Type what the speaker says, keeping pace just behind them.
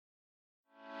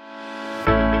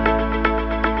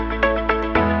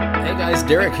guys,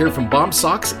 Derek here from Bomb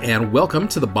Socks, and welcome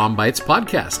to the BOM-BITES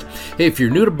podcast. Hey, if you're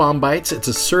new to BOM-BITES, it's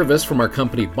a service from our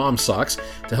company Bomb Socks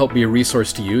to help be a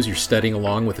resource to use. You're studying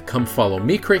along with the Come Follow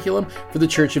Me curriculum for the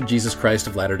Church of Jesus Christ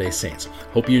of Latter-day Saints.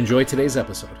 Hope you enjoy today's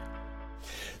episode.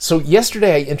 So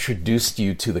yesterday I introduced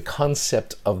you to the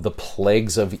concept of the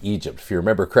plagues of Egypt. If you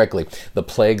remember correctly, the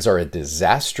plagues are a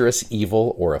disastrous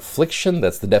evil or affliction.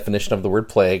 That's the definition of the word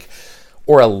plague.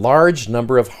 Or a large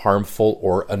number of harmful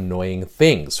or annoying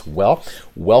things. Well,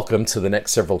 welcome to the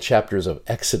next several chapters of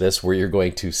Exodus, where you're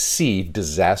going to see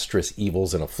disastrous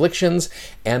evils and afflictions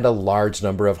and a large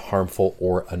number of harmful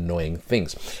or annoying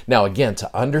things. Now, again,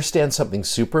 to understand something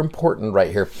super important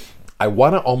right here, I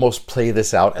want to almost play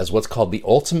this out as what's called the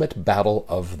ultimate battle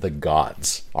of the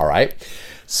gods, all right?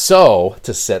 So,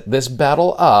 to set this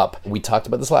battle up, we talked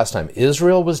about this last time,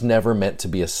 Israel was never meant to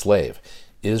be a slave.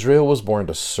 Israel was born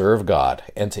to serve God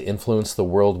and to influence the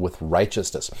world with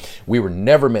righteousness. We were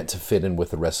never meant to fit in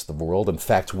with the rest of the world. In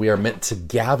fact, we are meant to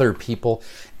gather people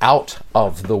out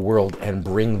of the world and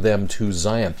bring them to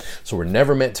Zion. So we're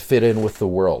never meant to fit in with the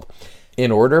world. In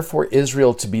order for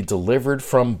Israel to be delivered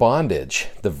from bondage,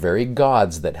 the very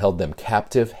gods that held them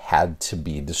captive had to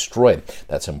be destroyed.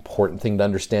 That's an important thing to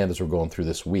understand as we're going through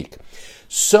this week.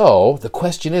 So the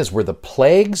question is, were the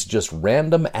plagues just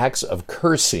random acts of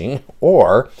cursing,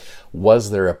 or was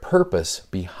there a purpose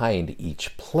behind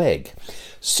each plague?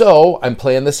 So I'm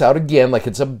playing this out again like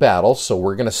it's a battle. So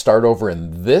we're going to start over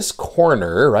in this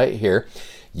corner right here.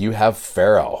 You have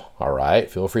Pharaoh, all right?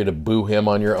 Feel free to boo him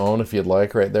on your own if you'd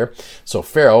like right there. So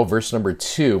Pharaoh, verse number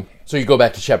 2. So you go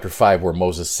back to chapter 5 where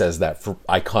Moses says that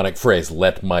iconic phrase,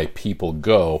 "Let my people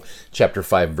go." Chapter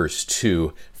 5, verse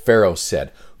 2, Pharaoh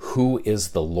said, "Who is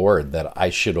the Lord that I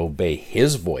should obey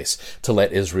his voice to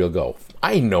let Israel go?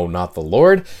 I know not the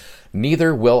Lord,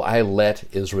 neither will I let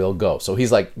Israel go." So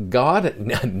he's like, God,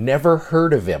 never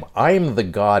heard of him. I'm the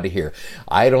God here.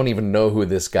 I don't even know who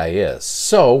this guy is.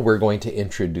 So we're going to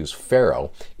introduce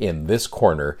Pharaoh in this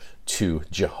corner to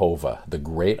Jehovah, the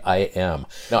great I am.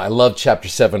 Now, I love chapter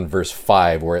 7, verse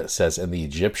 5, where it says, "And the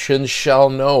Egyptians shall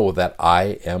know that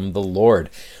I am the Lord,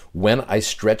 when I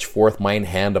stretch forth mine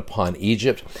hand upon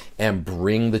Egypt and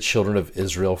bring the children of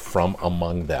Israel from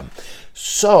among them."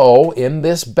 So, in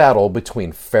this battle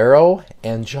between Pharaoh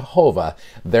and Jehovah,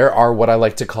 there are what I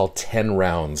like to call 10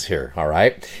 rounds here, all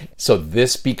right? So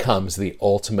this becomes the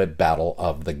ultimate battle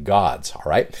of the gods, all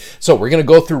right? So we're going to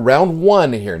go through round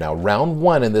 1 here now. Round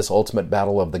 1 in this ultimate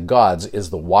battle of the gods is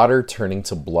the water turning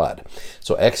to blood.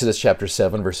 So Exodus chapter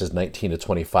 7, verses 19 to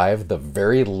 25, the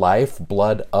very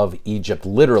lifeblood of Egypt,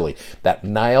 literally, that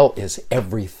Nile is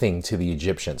everything to the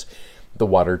Egyptians. The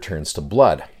water turns to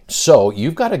blood. So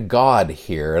you've got a god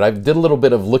here, and I did a little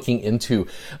bit of looking into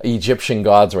Egyptian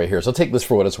gods right here, so take this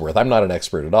for what it's worth. I'm not an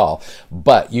expert at all,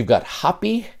 but you've got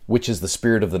Hapi, which is the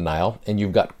spirit of the Nile, and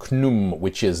you've got Khnum,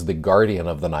 which is the guardian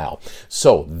of the Nile.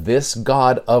 So this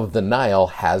god of the Nile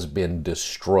has been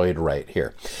destroyed right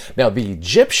here. Now the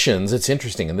Egyptians, it's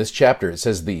interesting, in this chapter it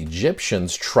says the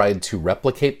Egyptians tried to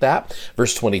replicate that.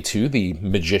 Verse 22, the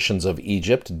magicians of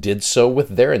Egypt did so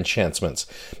with their enchantments.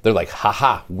 They're like,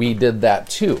 haha, we did that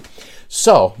too.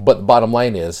 So, but the bottom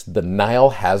line is, the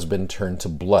Nile has been turned to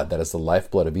blood. That is the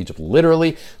lifeblood of Egypt,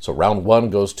 literally. So round 1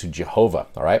 goes to Jehovah,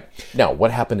 all right? Now,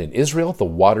 what happened in Israel? The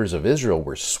waters of Israel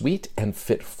were sweet and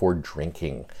fit for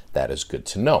drinking. That is good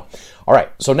to know. All right,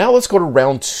 so now let's go to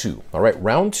round 2. All right,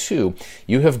 round 2,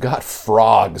 you have got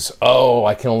frogs. Oh,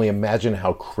 I can only imagine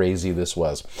how crazy this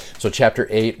was. So chapter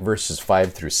 8, verses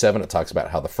 5 through 7, it talks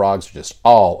about how the frogs are just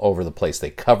all over the place.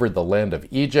 They covered the land of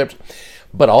Egypt.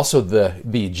 But also the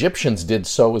Egyptians did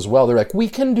so as well. They're like, we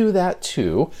can do that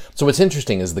too. So what's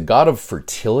interesting is the god of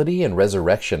fertility and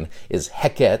resurrection is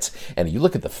Heket. And you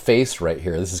look at the face right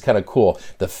here. This is kind of cool.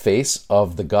 The face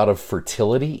of the god of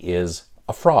fertility is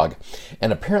a frog.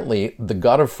 And apparently the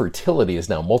god of fertility is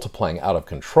now multiplying out of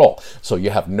control. So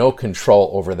you have no control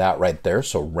over that right there.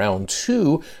 So round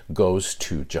 2 goes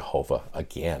to Jehovah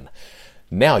again.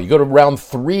 Now, you go to round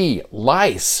 3,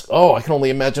 lice. Oh, I can only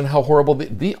imagine how horrible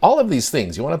all of these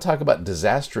things. You want to talk about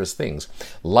disastrous things.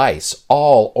 Lice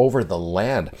all over the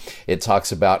land. It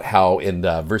talks about how in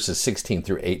verses 16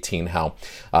 through 18, how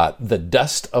the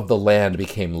dust of the land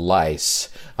became lice.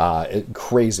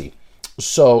 Crazy.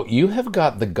 So you have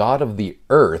got the god of the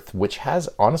earth, which has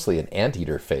honestly an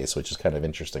anteater face, which is kind of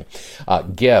interesting.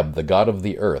 Geb, the god of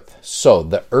the earth. So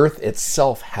the earth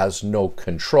itself has no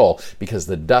control because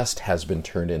the dust has been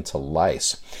turned into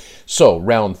lice. So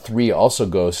round 3 also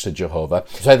goes to Jehovah.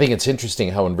 So I think it's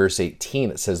interesting how in verse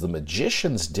 18 it says the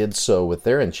magicians did so with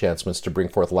their enchantments to bring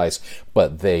forth lice,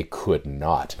 but they could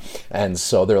not. And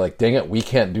so they're like, dang it, we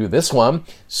can't do this one.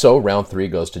 So round 3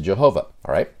 goes to Jehovah.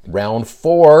 All right. Round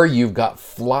 4, you've got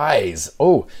flies.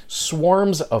 Oh,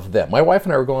 swarms of them. My wife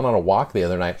and I were going on a walk the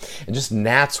other night, and just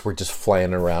gnats were just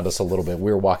flying around us a little bit.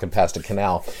 We were walking past a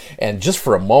canal, and just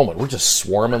for a moment, we're just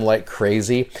swarming like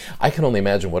crazy. I can only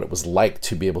imagine what it was like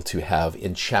to be able to have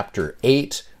in chapter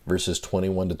 8, verses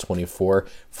 21 to 24,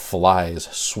 flies,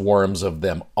 swarms of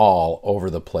them all over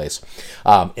the place.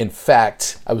 In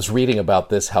fact, I was reading about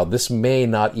this, how this may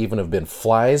not even have been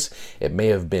flies. It may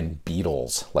have been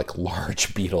beetles, like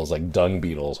large beetles, like dung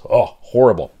beetles. Oh,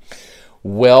 horrible.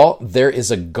 Well, there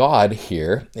is a god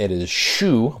here. It is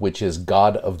Shu, which is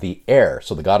god of the air.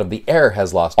 So the god of the air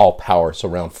has lost all power. So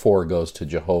round 4 goes to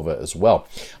Jehovah as well.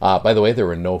 By the way, there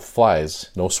were no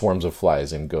flies, no swarms of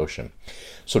flies in Goshen.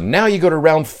 So now you go to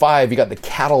round 5. You got the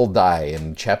cattle die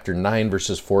in chapter 9,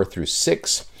 verses 4 through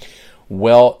 6.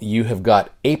 Well, you have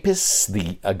got Apis,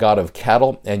 the god of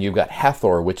cattle, and you've got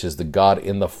Hathor, which is the god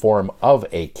in the form of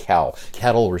a cow.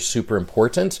 Cattle were super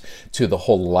important to the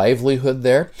whole livelihood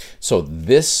there. So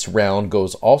this round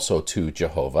goes also to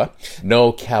Jehovah.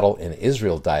 No cattle in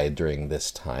Israel died during this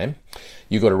time.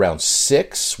 You go to round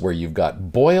 6, where you've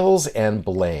got boils and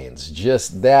blains.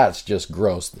 That's just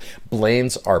gross.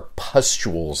 Blains are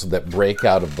pustules that break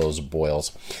out of those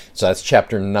boils. So that's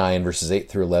chapter 9, verses 8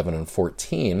 through 11 and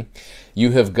 14.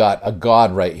 You have got a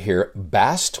god right here,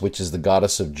 Bast, which is the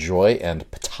goddess of joy, and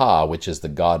Ptah, which is the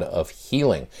god of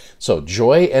healing. So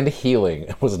joy and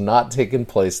healing was not taking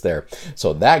place there.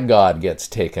 So that god gets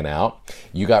taken out.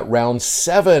 You got round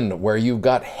 7, where you've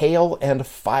got hail and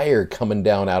fire coming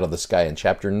down out of the sky in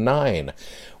chapter 9.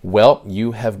 Well,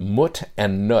 you have Mut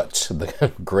and Nut,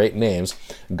 the great names,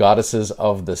 goddesses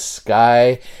of the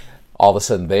sky. All of a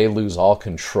sudden, they lose all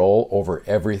control over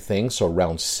everything. So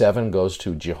round 7 goes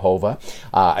to Jehovah.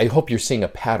 I hope you're seeing a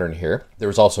pattern here. There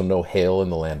was also no hail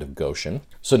in the land of Goshen.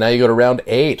 So now you go to round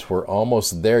 8. We're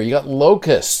almost there. You got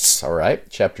locusts, all right?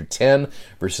 Chapter 10,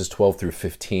 verses 12 through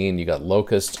 15. You got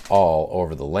locusts all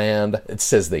over the land. It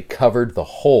says they covered the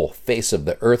whole face of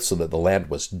the earth so that the land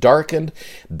was darkened.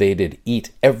 They did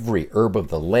eat every herb of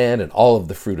the land and all of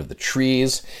the fruit of the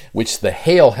trees, which the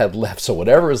hail had left. So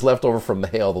whatever is left over from the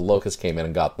hail, the locusts came in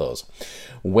and got those.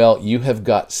 Well, you have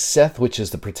got Seth, which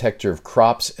is the protector of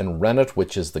crops, and Renut,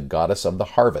 which is the goddess of the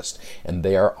harvest. And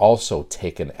they are also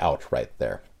taken out right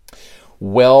there.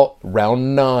 Well,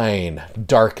 round 9,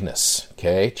 darkness.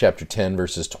 Okay, chapter 10,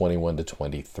 verses 21 to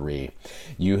 23.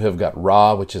 You have got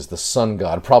Ra, which is the sun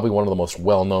god, probably one of the most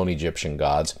well-known Egyptian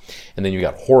gods. And then you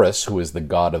got Horus, who is the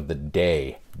god of the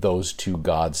day. Those two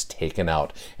gods taken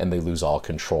out, and they lose all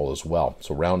control as well.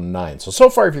 So round 9. So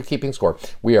far, if you're keeping score,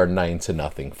 we are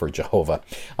 9-0 for Jehovah.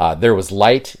 There was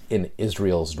light in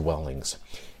Israel's dwellings.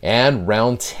 And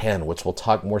round 10, which we'll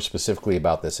talk more specifically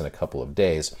about this in a couple of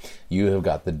days, you have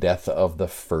got the death of the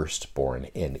firstborn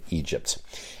in Egypt.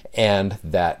 And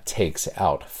that takes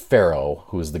out Pharaoh,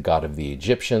 who is the god of the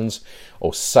Egyptians,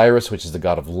 Osiris, which is the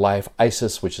god of life,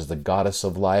 Isis, which is the goddess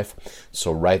of life.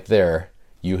 So right there,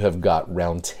 you have got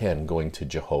round 10 going to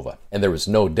Jehovah. And there was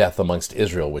no death amongst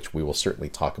Israel, which we will certainly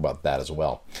talk about that as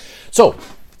well. So,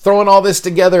 throwing all this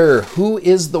together, who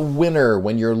is the winner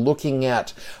when you're looking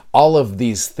at all of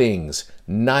these things?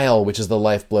 Nile, which is the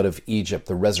lifeblood of Egypt,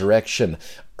 the resurrection,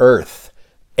 earth,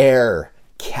 air,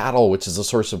 cattle, which is the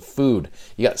source of food.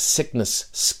 You got sickness,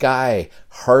 sky,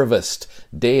 harvest,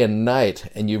 day and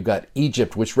night, and you've got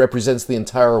Egypt, which represents the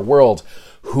entire world.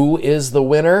 Who is the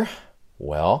winner?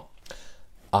 Well,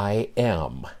 I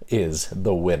am is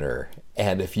the winner.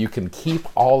 And if you can keep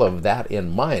all of that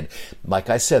in mind, like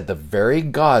I said, the very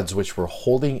gods which were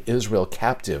holding Israel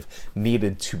captive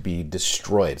needed to be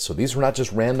destroyed. So these were not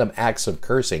just random acts of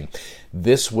cursing.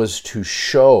 This was to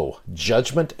show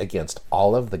judgment against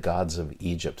all of the gods of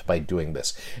Egypt by doing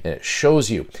this. And it shows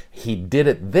you he did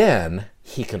it then,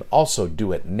 he can also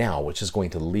do it now, which is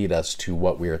going to lead us to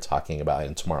what we are talking about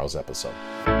in tomorrow's episode.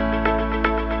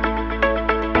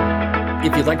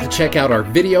 If you'd like to check out our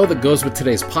video that goes with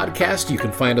today's podcast, you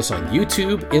can find us on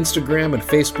YouTube, Instagram, and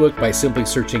Facebook by simply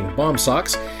searching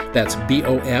BOM-SOCKS. That's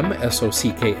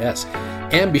BOMSOCKS.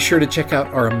 And be sure to check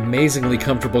out our amazingly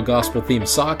comfortable gospel-themed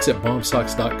socks at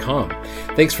BOMSOCKS.com.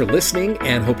 Thanks for listening,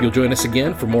 and hope you'll join us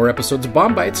again for more episodes of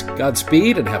BOM-BITES.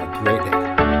 Godspeed, and have a great day.